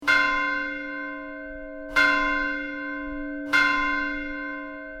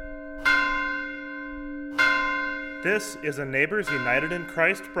This is a Neighbors United in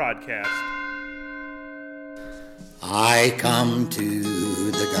Christ broadcast. I come to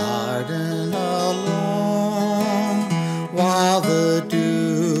the garden alone while the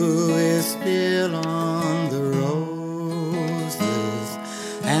dew is still on the roses,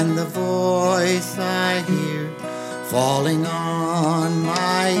 and the voice I hear falling on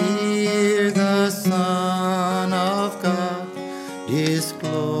my ear, the Son of God discloses,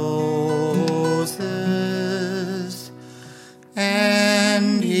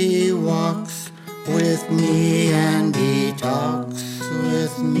 and he walks with me, and he talks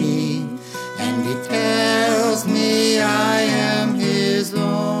with me, and he tells me I am his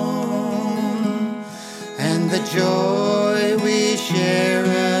own, and the joy we share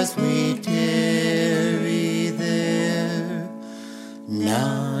as we tarry there,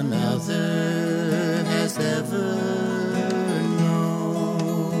 none other has ever known.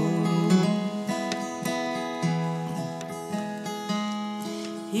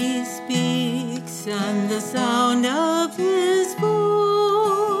 He speaks, and the sound of his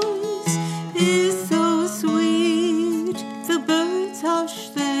voice is so sweet, the birds hush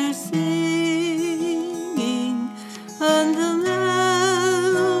their singing, and the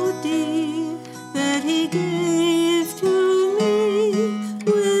melody that he gave to me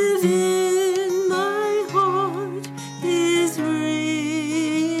within my heart is ringing.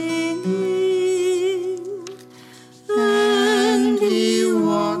 And he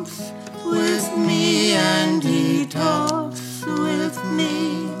walks with me, and he talks with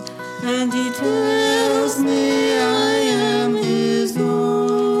me, and he tells me I am his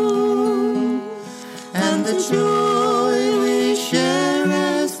own, and the joy we share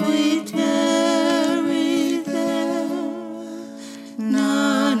as we tarry there,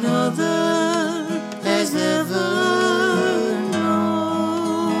 none other has ever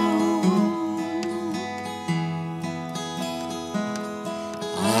known.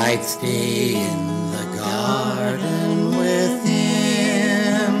 I'd stay in the garden with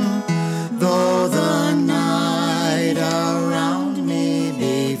him, though the night around me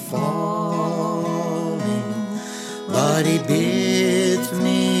be falling, but he bids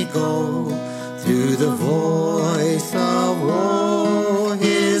me go through the voice of woe.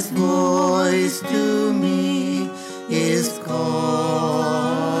 His voice to me is calling,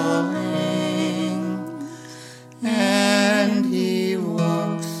 and he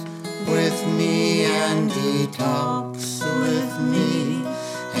walks with me, and he talks with me,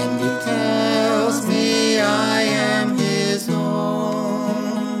 and he tells me I am his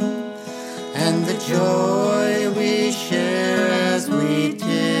own, and the joy we share as we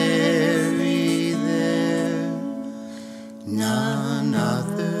tarry there, none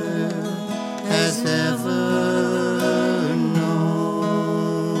other has ever known.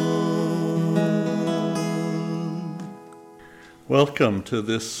 Welcome to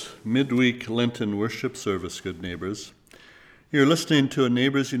this midweek Lenten worship service, good neighbors. You're listening to a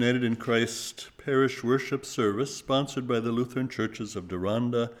Neighbors United in Christ parish worship service sponsored by the Lutheran Churches of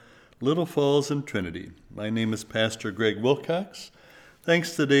Deronda, Little Falls, and Trinity. My name is Pastor Greg Wilcox.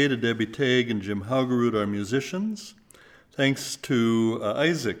 Thanks today to Debbie Tague and Jim Haugerud, our musicians. Thanks to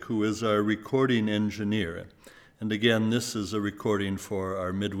Isaac, who is our recording engineer. And again, this is a recording for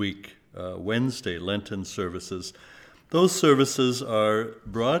our midweek Wednesday Lenten services. Those services are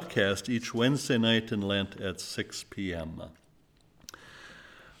broadcast each Wednesday night in Lent at 6 p.m.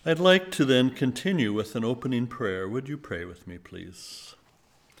 I'd like to then continue with an opening prayer. Would you pray with me, please?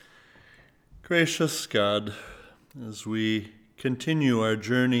 Gracious God, as we continue our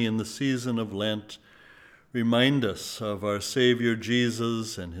journey in the season of Lent, remind us of our Savior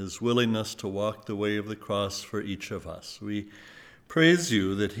Jesus and his willingness to walk the way of the cross for each of us. We praise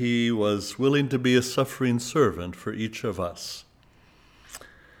you that he was willing to be a suffering servant for each of us.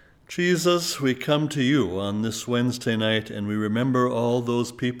 Jesus, we come to you on this Wednesday night, and we remember all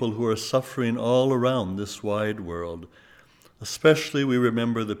those people who are suffering all around this wide world. Especially we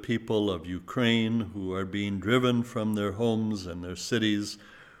remember the people of Ukraine who are being driven from their homes and their cities,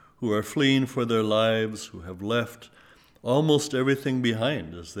 who are fleeing for their lives, who have left almost everything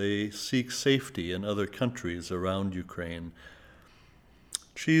behind as they seek safety in other countries around Ukraine.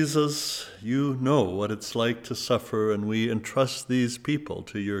 Jesus, you know what it's like to suffer, and we entrust these people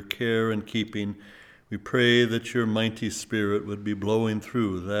to your care and keeping. We pray that your mighty Spirit would be blowing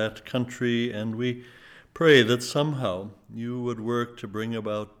through that country, and we pray that somehow you would work to bring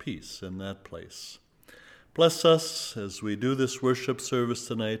about peace in that place. Bless us as we do this worship service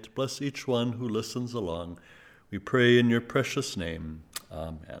tonight. Bless each one who listens along. We pray in your precious name.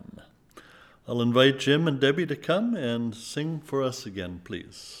 Amen. I'll invite Jim and Debbie to come and sing for us again,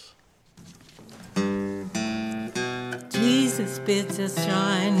 please. Jesus bids us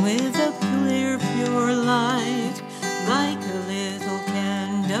shine with a clear, pure light, like a little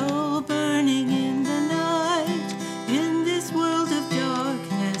candle burning in the night. In this world of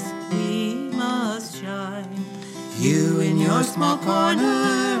darkness, we must shine. You in your small corner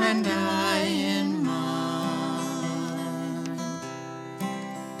and I in mine.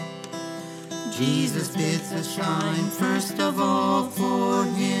 Jesus bids us shine first of all for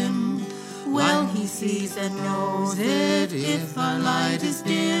him. Well, he sees and knows that if our light is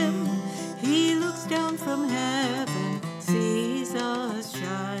dim, he looks down from heaven, sees us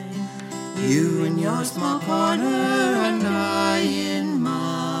shine. you in your small corner and I in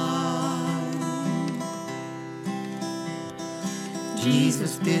mine.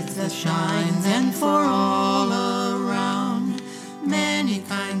 Jesus bids us shine then for all around. Many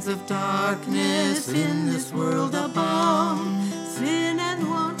kinds of darkness in this world abound. Sin and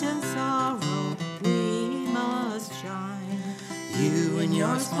want and sorrow, we must shine. You in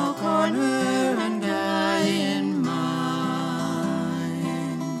your small corner and I in mine.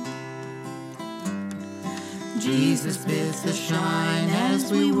 Jesus bids us shine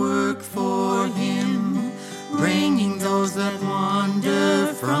as we work for him, bringing those that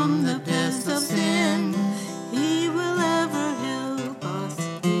wander from the depths of sin. He will ever help us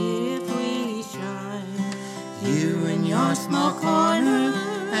if we shine. You in your small corner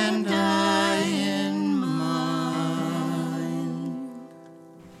and I in mine.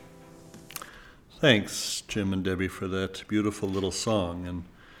 Thanks, Jim and Debbie, for that beautiful little song. And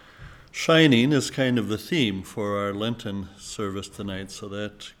shining is kind of the theme for our Lenten service tonight, so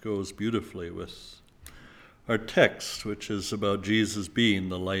that goes beautifully with our text, which is about Jesus being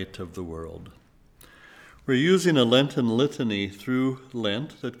the light of the world. We're using a Lenten litany through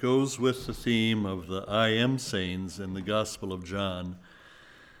Lent that goes with the theme of the I am sayings in the Gospel of John.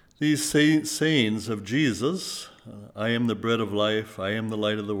 These sayings of Jesus, I am the bread of life, I am the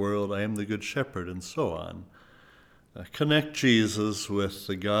light of the world, I am the good shepherd, and so on, connect Jesus with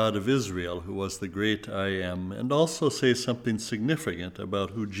the God of Israel, who was the great I am, and also say something significant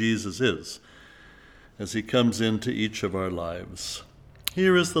about who Jesus is as he comes into each of our lives.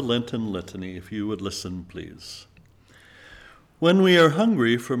 Here is the Lenten litany, if you would listen, please. When we are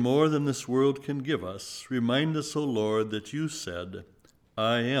hungry for more than this world can give us, remind us, O Lord, that you said,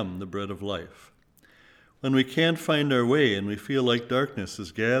 I am the bread of life. When we can't find our way and we feel like darkness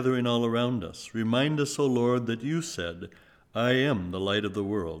is gathering all around us, remind us, O Lord, that you said, I am the light of the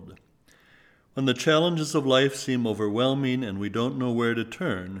world. When the challenges of life seem overwhelming and we don't know where to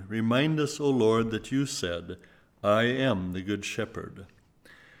turn, remind us, O Lord, that you said, I am the good shepherd.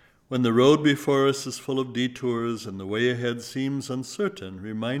 When the road before us is full of detours and the way ahead seems uncertain,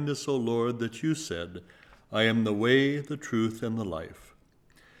 remind us, O Lord, that you said, I am the way, the truth, and the life.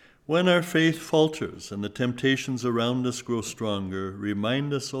 When our faith falters and the temptations around us grow stronger,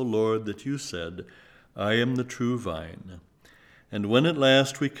 remind us, O Lord, that you said, I am the true vine. And when at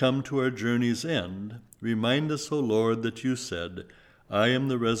last we come to our journey's end, remind us, O Lord, that you said, I am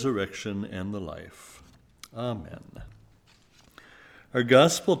the resurrection and the life. Amen. Our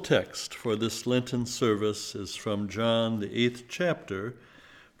gospel text for this Lenten service is from John, the 8th chapter,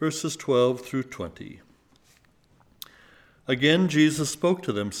 verses 12 through 20. Again Jesus spoke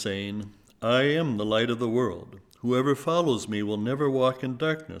to them, saying, I am the light of the world. Whoever follows me will never walk in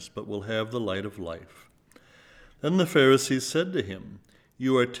darkness, but will have the light of life. Then the Pharisees said to him,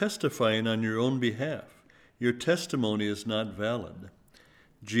 You are testifying on your own behalf. Your testimony is not valid.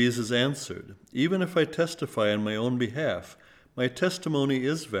 Jesus answered, Even if I testify on my own behalf, my testimony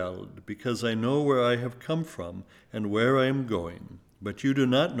is valid, because I know where I have come from and where I am going. But you do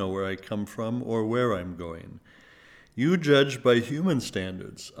not know where I come from or where I am going. You judge by human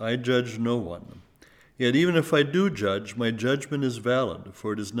standards. I judge no one. Yet even if I do judge, my judgment is valid,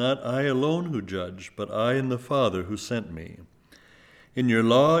 for it is not I alone who judge, but I and the Father who sent me. In your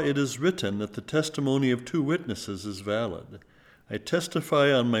law it is written that the testimony of 2 witnesses is valid. I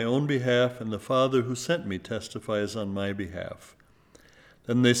testify on my own behalf, and the Father who sent me testifies on my behalf.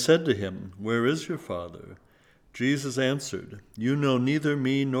 Then they said to him, Where is your Father? Jesus answered, You know neither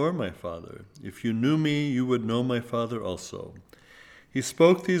me nor my Father. If you knew me, you would know my Father also. He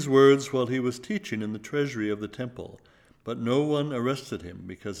spoke these words while he was teaching in the treasury of the temple, but no one arrested him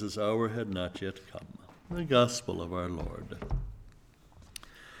because his hour had not yet come. The Gospel of our Lord.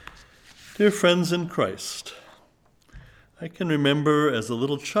 Dear friends in Christ, I can remember as a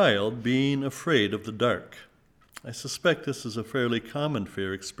little child being afraid of the dark. I suspect this is a fairly common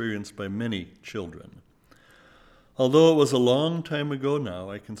fear experienced by many children. Although it was a long time ago now,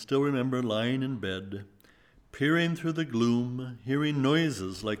 I can still remember lying in bed, peering through the gloom, hearing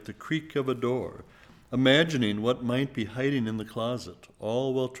noises like the creak of a door, imagining what might be hiding in the closet,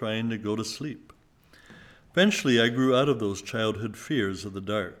 all while trying to go to sleep. Eventually, I grew out of those childhood fears of the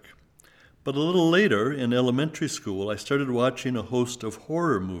dark. But a little later, in elementary school, I started watching a host of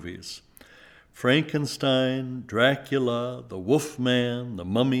horror movies. Frankenstein, Dracula, The Wolfman, The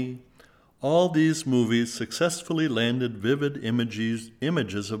Mummy. All these movies successfully landed vivid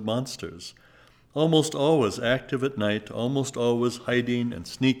images of monsters, almost always active at night, almost always hiding and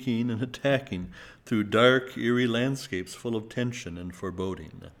sneaking and attacking through dark, eerie landscapes full of tension and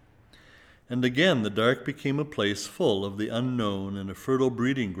foreboding. And again, the dark became a place full of the unknown and a fertile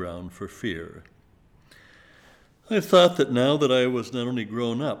breeding ground for fear. I thought that now that I was not only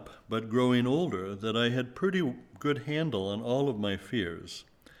grown up, but growing older, that I had pretty good handle on all of my fears.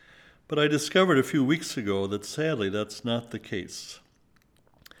 But I discovered a few weeks ago that sadly that's not the case.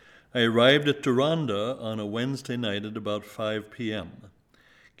 I arrived at Deronda on a Wednesday night at about 5 p.m.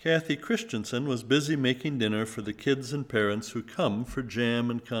 Kathy Christensen was busy making dinner for the kids and parents who come for jam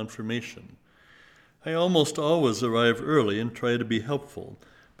and confirmation. I almost always arrive early and try to be helpful,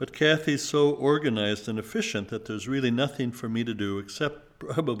 but Kathy's so organized and efficient that there's really nothing for me to do except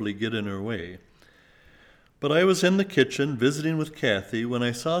probably get in her way. But I was in the kitchen visiting with Kathy when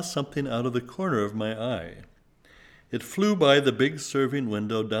I saw something out of the corner of my eye. It flew by the big serving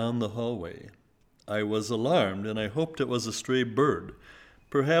window down the hallway. I was alarmed, and I hoped it was a stray bird,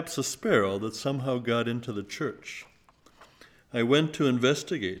 perhaps a sparrow that somehow got into the church. I went to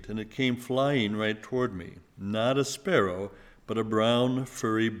investigate, and it came flying right toward me. Not a sparrow, but a brown,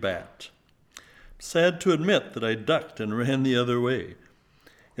 furry bat. Sad to admit that I ducked and ran the other way.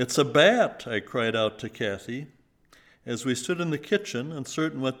 "It's a bat!" I cried out to Kathy. As we stood in the kitchen,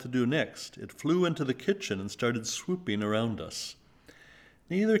 uncertain what to do next, it flew into the kitchen and started swooping around us.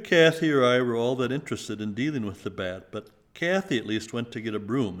 Neither Kathy or I were all that interested in dealing with the bat, but Kathy at least went to get a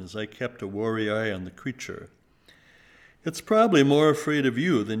broom as I kept a wary eye on the creature. "It's probably more afraid of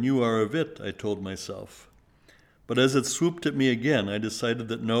you than you are of it," I told myself. But as it swooped at me again, I decided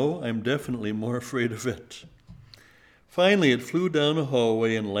that no, I'm definitely more afraid of it. Finally, it flew down a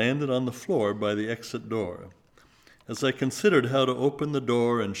hallway and landed on the floor by the exit door. As I considered how to open the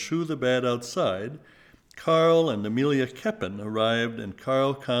door and shoo the bat outside, Carl and Amelia Keppen arrived, and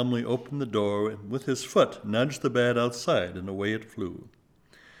Carl calmly opened the door and with his foot nudged the bat outside, and away it flew.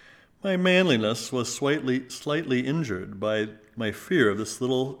 My manliness was slightly injured by my fear of this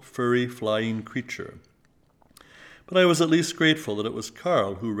little furry flying creature. But I was at least grateful that it was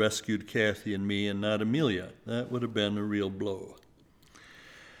Carl who rescued Kathy and me and not Amelia. That would have been a real blow.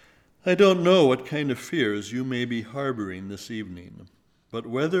 I don't know what kind of fears you may be harboring this evening, but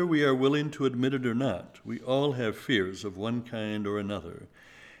whether we are willing to admit it or not, we all have fears of one kind or another,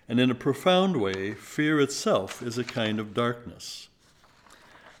 and in a profound way, fear itself is a kind of darkness.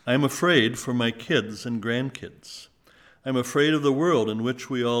 I'm afraid for my kids and grandkids. I'm afraid of the world in which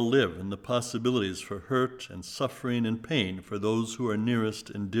we all live and the possibilities for hurt and suffering and pain for those who are nearest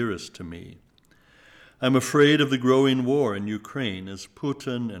and dearest to me. I'm afraid of the growing war in Ukraine as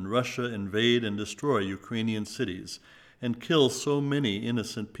Putin and Russia invade and destroy Ukrainian cities and kill so many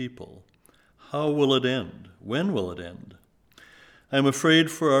innocent people. How will it end? When will it end? I'm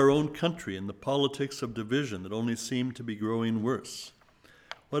afraid for our own country and the politics of division that only seem to be growing worse.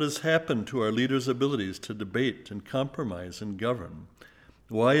 What has happened to our leaders' abilities to debate and compromise and govern?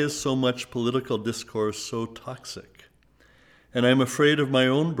 Why is so much political discourse so toxic? And I'm afraid of my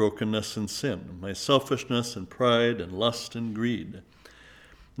own brokenness and sin, my selfishness and pride and lust and greed.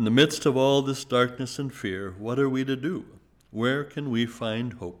 In the midst of all this darkness and fear, what are we to do? Where can we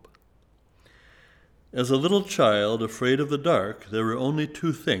find hope? As a little child afraid of the dark, there were only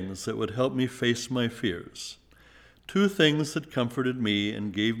two things that would help me face my fears. Two things that comforted me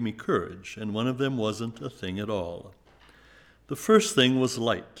and gave me courage, and one of them wasn't a thing at all. The first thing was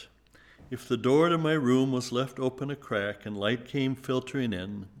light. If the door to my room was left open a crack and light came filtering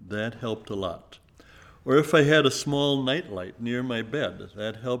in, that helped a lot. Or if I had a small nightlight near my bed,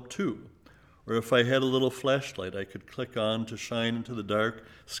 that helped too. Or if I had a little flashlight I could click on to shine into the dark,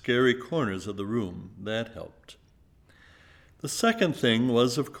 scary corners of the room, that helped. The second thing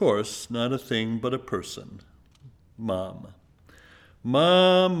was, of course, not a thing but a person. Mom.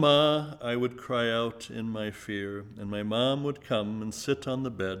 "Mama," I would cry out in my fear, and my mom would come and sit on the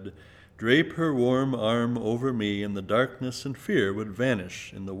bed, drape her warm arm over me, and the darkness and fear would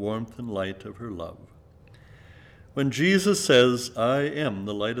vanish in the warmth and light of her love. When Jesus says, "I am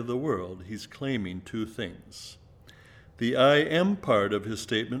the light of the world," he's claiming two things. The "I am" part of his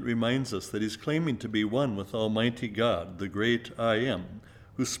statement reminds us that he's claiming to be one with Almighty God, the great I am,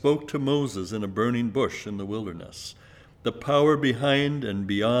 who spoke to Moses in a burning bush in the wilderness, the power behind and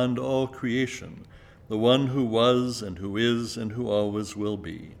beyond all creation, the one who was and who is and who always will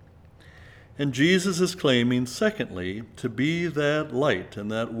be. And Jesus is claiming, secondly, to be that light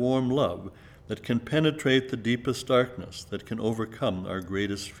and that warm love that can penetrate the deepest darkness, that can overcome our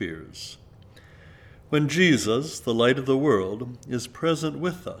greatest fears. When Jesus, the light of the world, is present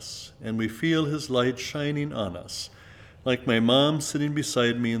with us, and we feel his light shining on us, like my mom sitting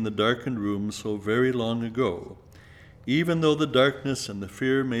beside me in the darkened room so very long ago, even though the darkness and the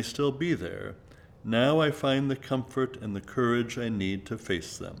fear may still be there, now I find the comfort and the courage I need to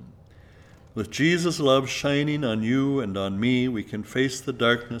face them. With Jesus' love shining on you and on me, we can face the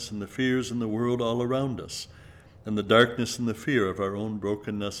darkness and the fears in the world all around us, and the darkness and the fear of our own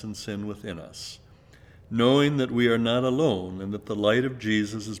brokenness and sin within us, knowing that we are not alone and that the light of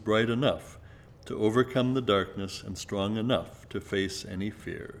Jesus is bright enough to overcome the darkness and strong enough to face any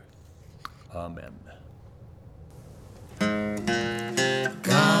fear. Amen.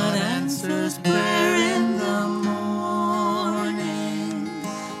 God answers prayer in the morning.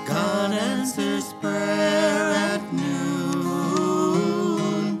 God answers prayer at noon.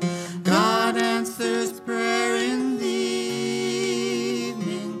 God answers prayer in the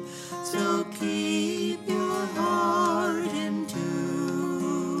evening. So keep your heart in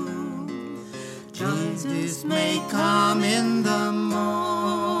tune. Jesus may come in the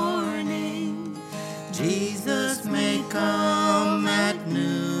morning. Jesus may come at noon.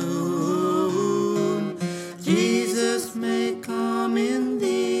 Jesus may come in the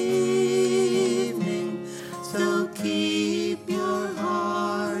evening. So keep your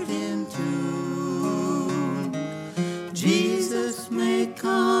heart in tune. Jesus may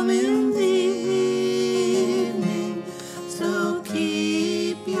come in the evening. So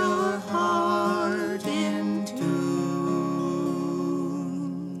keep your heart in tune.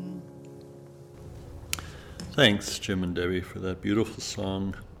 Thanks, Jim and Debbie, for that beautiful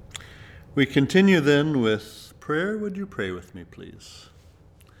song. We continue then with prayer. Would you pray with me, please?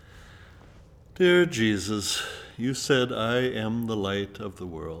 Dear Jesus, you said, I am the light of the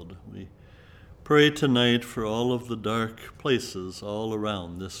world. We pray tonight for all of the dark places all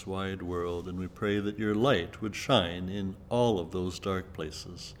around this wide world, and we pray that your light would shine in all of those dark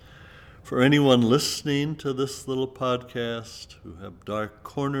places. For anyone listening to this little podcast who have dark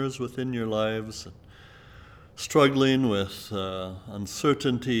corners within your lives, struggling with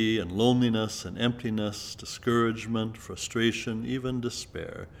uncertainty and loneliness and emptiness, discouragement, frustration, even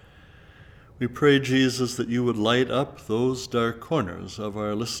despair, we pray, Jesus, that you would light up those dark corners of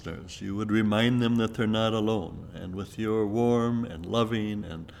our listeners. You would remind them that they're not alone, and with your warm and loving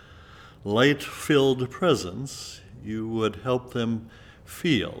and light-filled presence, you would help them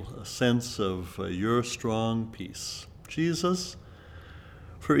feel a sense of your strong peace. Jesus,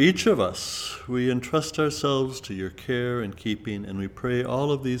 for each of us, we entrust ourselves to your care and keeping, and we pray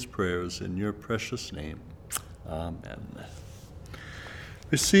all of these prayers in your precious name. Amen.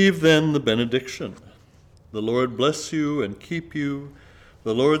 Receive then the benediction. The Lord bless you and keep you.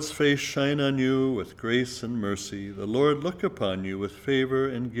 The Lord's face shine on you with grace and mercy. The Lord look upon you with favor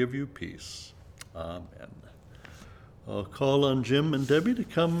and give you peace. Amen. I'll call on Jim and Debbie to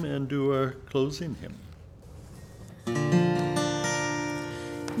come and do our closing hymn.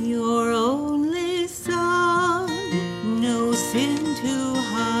 Your only Son, no sin to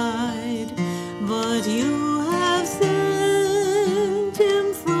hide, but you have sent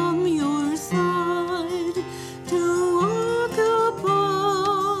him from your side to walk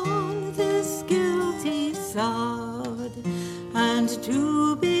upon this guilty sod and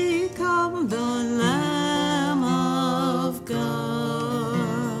to become the Lamb of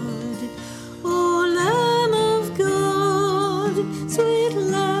God. O Lamb of God, sweet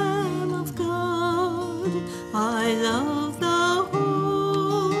Lamb of God, I love the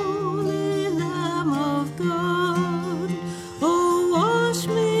holy Lamb of God. Oh, wash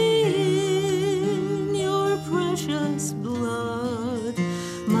me in your precious blood,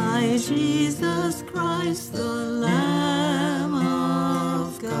 my Jesus Christ, the Lamb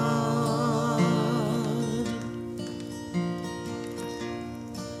of God.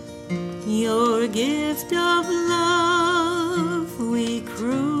 Your gift of love we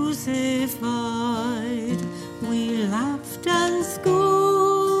crucified, we laughed and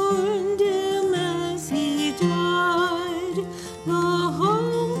scorned him as he died. The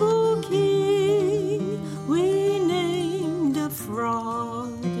humble King we named a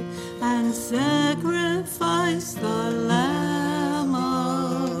fraud and sacrificed the Lamb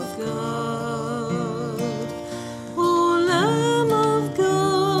of God. O Lamb of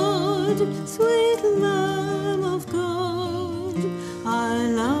God, sweet Lamb of God, I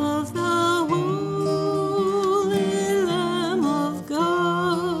love the holy Lamb of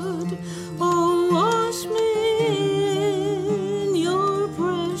God. Oh,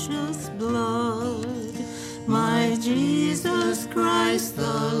 Christ, the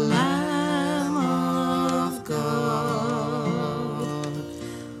Lamb of God.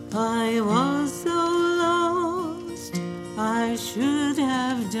 I was so lost, I should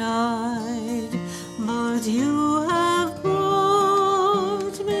have died, but you have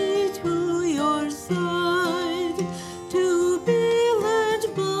brought me to your side, to be led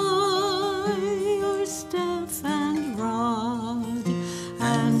by your staff and rod,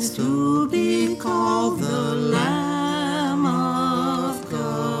 and to be called the Lamb of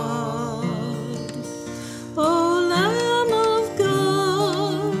God. O Lamb of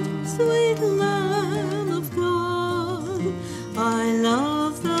God, sweet Lamb of God, I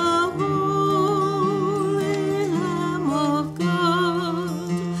love the holy Lamb of God.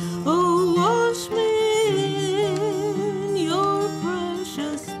 Oh, wash me in your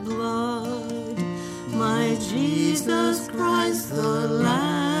precious blood, my Jesus Christ, the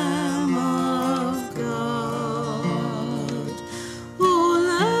Lamb of God. Oh,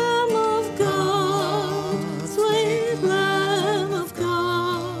 Lamb of God, sweet Lamb of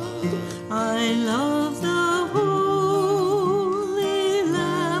God, I love the holy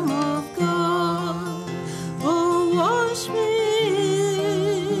Lamb of God. Oh, wash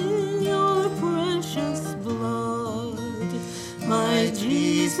me in your precious blood, my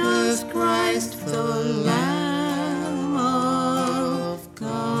Jesus Christ, the Lamb of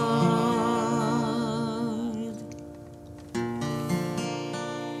God.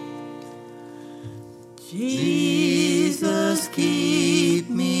 Jesus, keep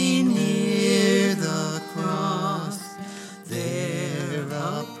me near the cross, there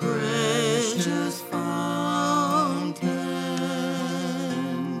a precious fountain,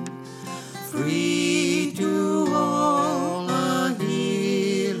 free to all a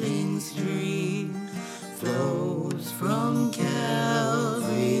healing stream, flows from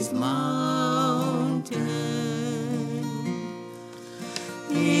Calvary's mountain.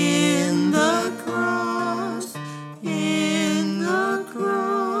 In the cross,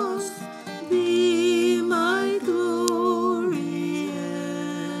 be my glory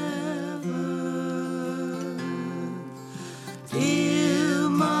ever, till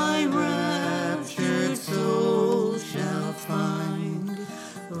my raptured soul shall find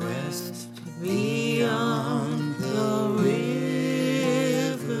rest beyond the river.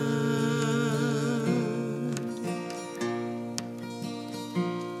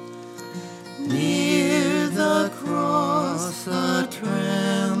 Near the cross, a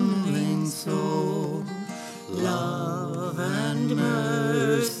trembling soul, love and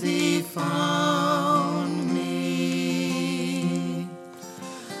mercy found me.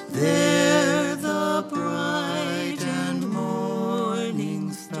 There the bright and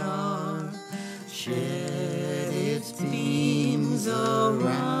morning star shed its beams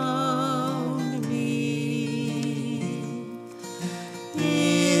around me.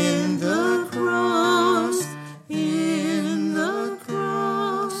 In the cross,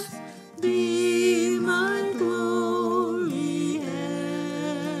 be my glory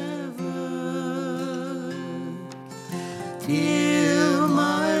ever, till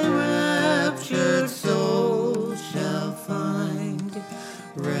my raptured soul shall find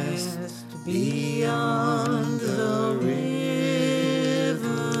rest beyond the river.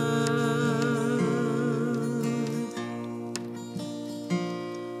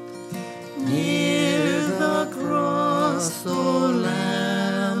 Near the cross, O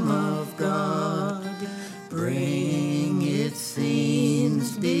Lamb of God, bring its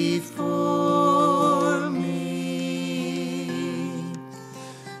scenes before me.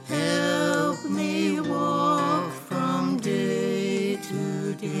 Help me walk from day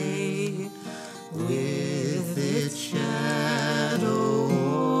to day with its shadow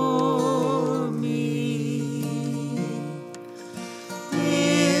o'er me.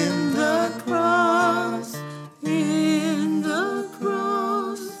 In the cross,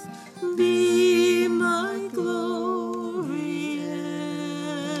 be my glory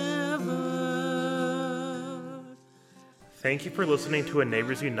ever. Thank you for listening to a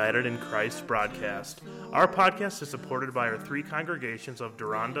Neighbors United in Christ broadcast. Our podcast is supported by our three congregations of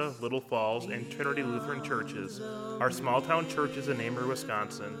Deronda, Little Falls, and Trinity Lutheran Churches, our small-town churches in Amory,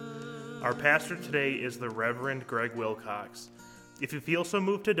 Wisconsin. Our pastor today is the Reverend Greg Wilcox. If you feel so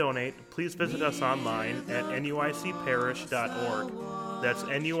moved to donate, please visit us online at nuicparish.org. That's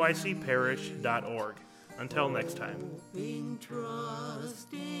nuicparish.org. Until next time.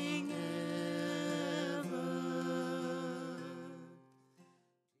 Trusting